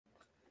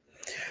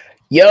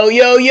Yo,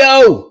 yo,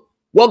 yo.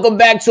 Welcome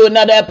back to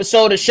another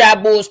episode of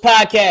Shot Bulls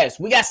Podcast.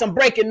 We got some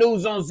breaking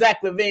news on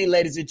Zach Lavine,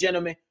 ladies and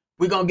gentlemen.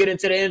 We're going to get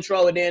into the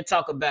intro and then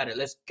talk about it.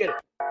 Let's get it.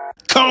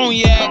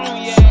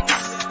 Cognac.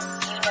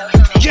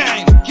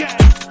 Gang.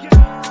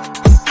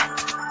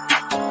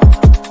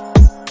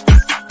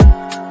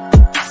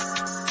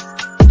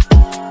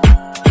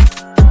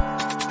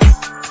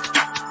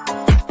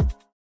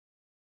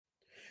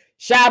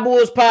 Shot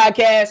Bulls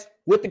Podcast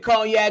with the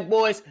Cognac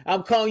Boys.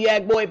 I'm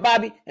Cognac Boy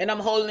Bobby, and I'm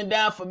holding it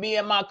down for me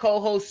and my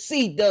co-host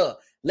C-Dub.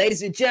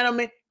 Ladies and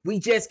gentlemen, we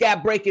just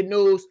got breaking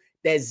news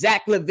that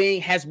Zach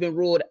Lavine has been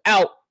ruled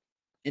out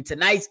in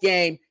tonight's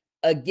game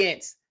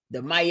against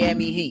the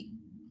Miami Heat.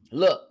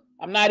 Look,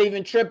 I'm not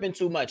even tripping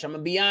too much. I'm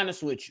going to be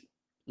honest with you.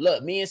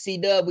 Look, me and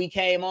C-Dub, we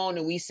came on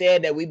and we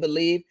said that we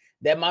believe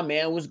that my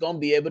man was going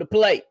to be able to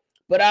play.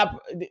 But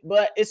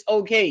it's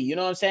okay. You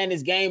know what I'm saying?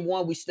 It's game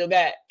one. We still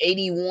got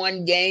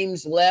 81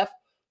 games left.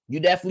 You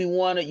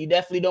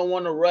definitely don't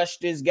want to rush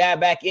this guy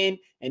back in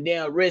and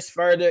then risk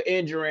further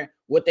injuring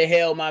what the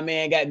hell my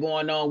man got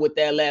going on with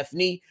that left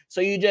knee. So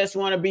you just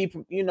want to be,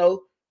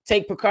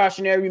 take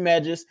precautionary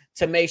measures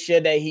to make sure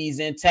that he's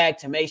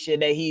intact, to make sure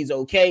that he's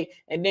okay.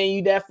 And then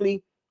you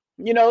definitely,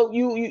 you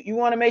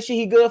want to make sure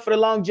he's good for the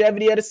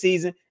longevity of the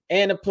season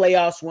and the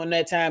playoffs when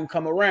that time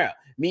come around.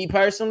 Me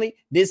personally,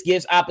 this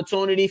gives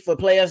opportunity for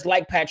players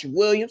like Patrick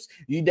Williams.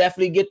 You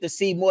definitely get to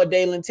see more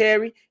Dalen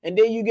Terry, and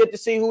then you get to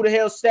see who the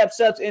hell steps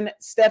up in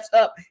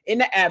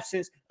the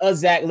absence of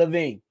Zach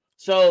Lavine.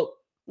 So,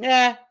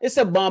 yeah, it's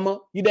a bummer.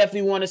 You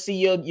definitely want to see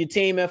your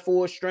team at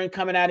full strength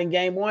coming out in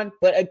game one.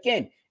 But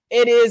again,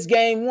 it is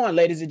game one,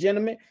 ladies and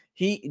gentlemen.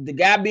 The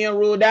guy being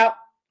ruled out,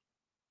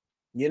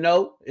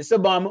 it's a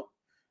bummer.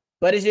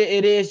 But it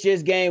is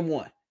just game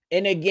one.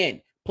 And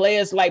again,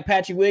 players like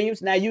Patrick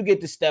Williams, now you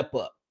get to step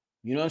up.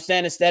 You know what I'm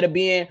saying? Instead of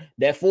being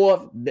that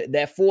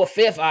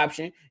fifth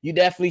option, you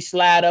definitely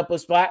slide up a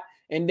spot.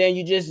 And then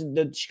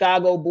the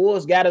Chicago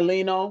Bulls got to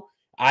lean on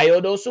Ayo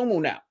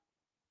Dosunmu now,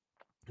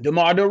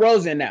 DeMar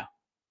DeRozan now,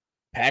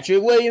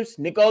 Patrick Williams,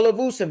 Nikola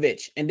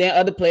Vucevic, and then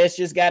other players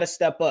just got to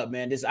step up,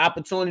 man. There's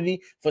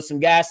opportunity for some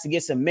guys to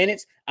get some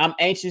minutes. I'm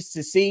anxious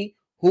to see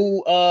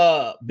who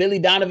Billy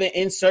Donovan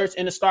inserts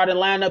in the starting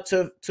lineup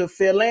to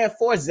fill in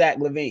for Zach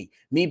Lavine.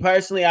 Me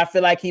personally, I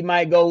feel like he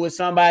might go with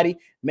somebody,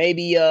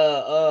 maybe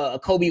a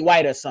Kobe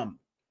White or something.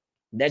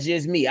 That's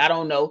just me. I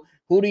don't know.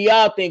 Who do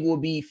y'all think will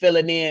be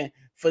filling in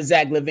for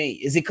Zach Lavine?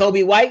 Is it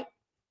Kobe White?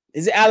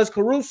 Is it Alex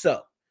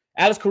Caruso?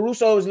 Alex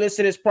Caruso is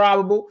listed as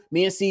probable.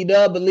 Me and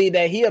C-Dub believe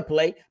that he'll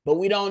play, but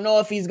we don't know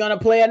if he's going to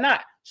play or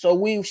not. So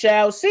we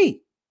shall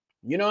see.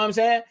 You know what I'm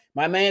saying?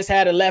 My man's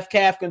had a left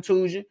calf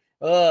contusion.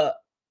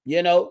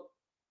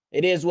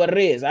 It is what it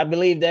is. I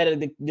believe that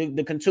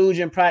the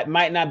contusion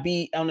might not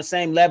be on the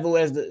same level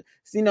as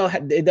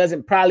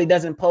it probably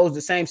doesn't pose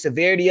the same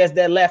severity as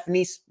that left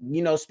knee,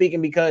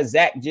 speaking because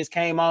Zach just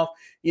came off,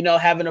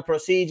 having a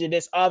procedure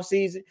this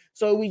offseason.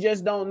 So we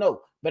just don't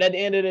know. But at the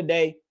end of the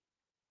day,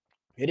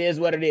 it is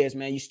what it is,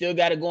 man. You still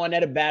got to go in there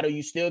to battle.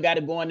 You still got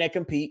to go in there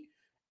compete.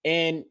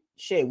 And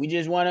shit, we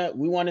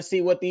want to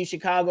see what these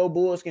Chicago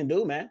Bulls can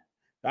do, man.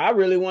 I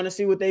really want to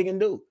see what they can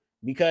do.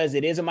 Because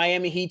it is a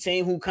Miami Heat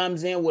team who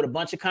comes in with a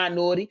bunch of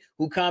continuity,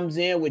 who comes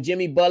in with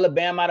Jimmy Butler,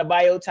 Bam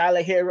Adebayo,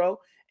 Tyler Hero,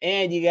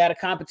 and you got a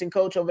competent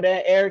coach over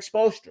there, Eric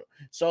Spoelstra.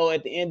 So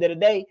at the end of the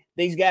day,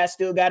 these guys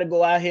still got to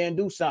go out here and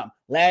do something.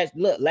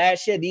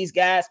 Last year, these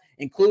guys,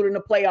 including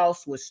the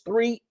playoffs, was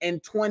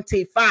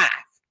 3-25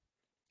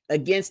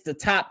 against the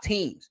top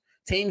teams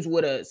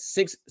with a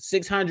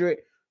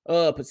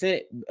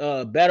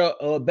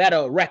 600%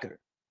 better record.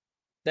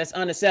 That's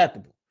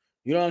unacceptable.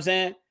 You know what I'm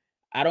saying?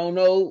 I don't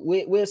know.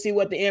 We'll see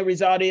what the end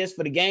result is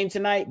for the game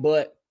tonight,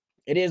 but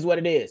it is what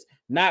it is.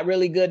 Not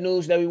really good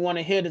news that we want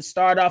to hear to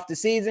start off the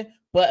season.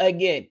 But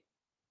again,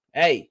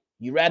 hey,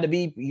 you rather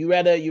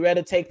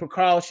take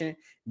precaution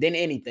than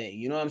anything.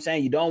 You know what I'm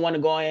saying? You don't want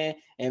to go in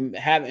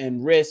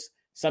and risk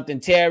something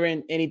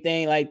tearing,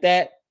 anything like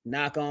that.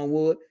 Knock on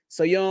wood.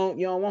 So you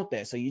don't want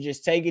that. So you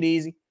just take it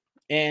easy.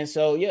 And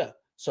so yeah.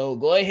 So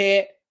go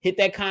ahead, hit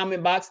that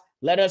comment box.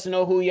 Let us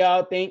know who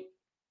y'all think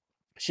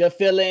should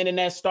fill in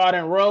that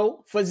starting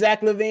role for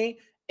Zach Lavine,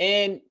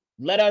 and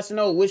let us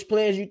know which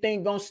players you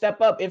think gonna step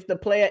up if the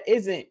player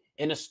isn't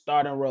in a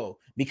starting role.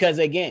 Because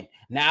again,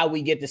 now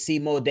we get to see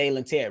more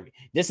Dalen Terry.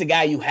 This is a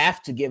guy you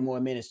have to give more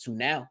minutes to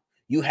now.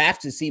 You have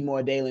to see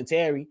more Dalen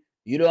Terry.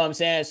 You know what I'm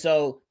saying?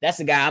 So that's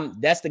the guy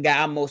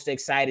I'm most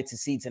excited to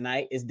see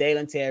tonight is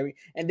Dalen Terry.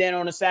 And then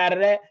on the side of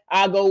that,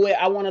 I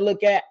want to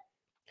look at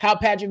how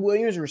Patrick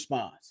Williams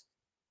responds.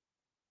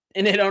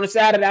 And then on the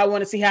side of that, I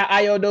want to see how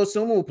Ayo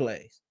Dosunmu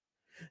plays.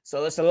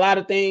 So it's a lot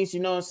of things,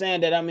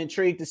 that I'm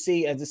intrigued to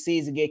see as the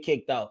season get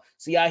kicked off.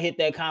 So y'all hit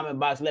that comment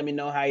box. Let me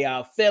know how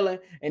y'all feeling.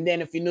 And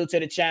then if you're new to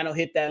the channel,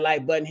 hit that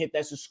like button, hit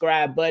that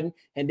subscribe button,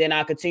 and then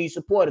I'll continue to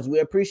support us. We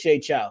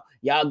appreciate y'all.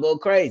 Y'all go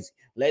crazy.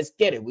 Let's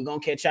get it. We're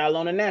going to catch y'all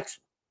on the next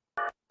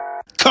one.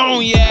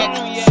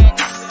 Cognac.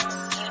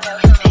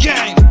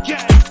 Gang.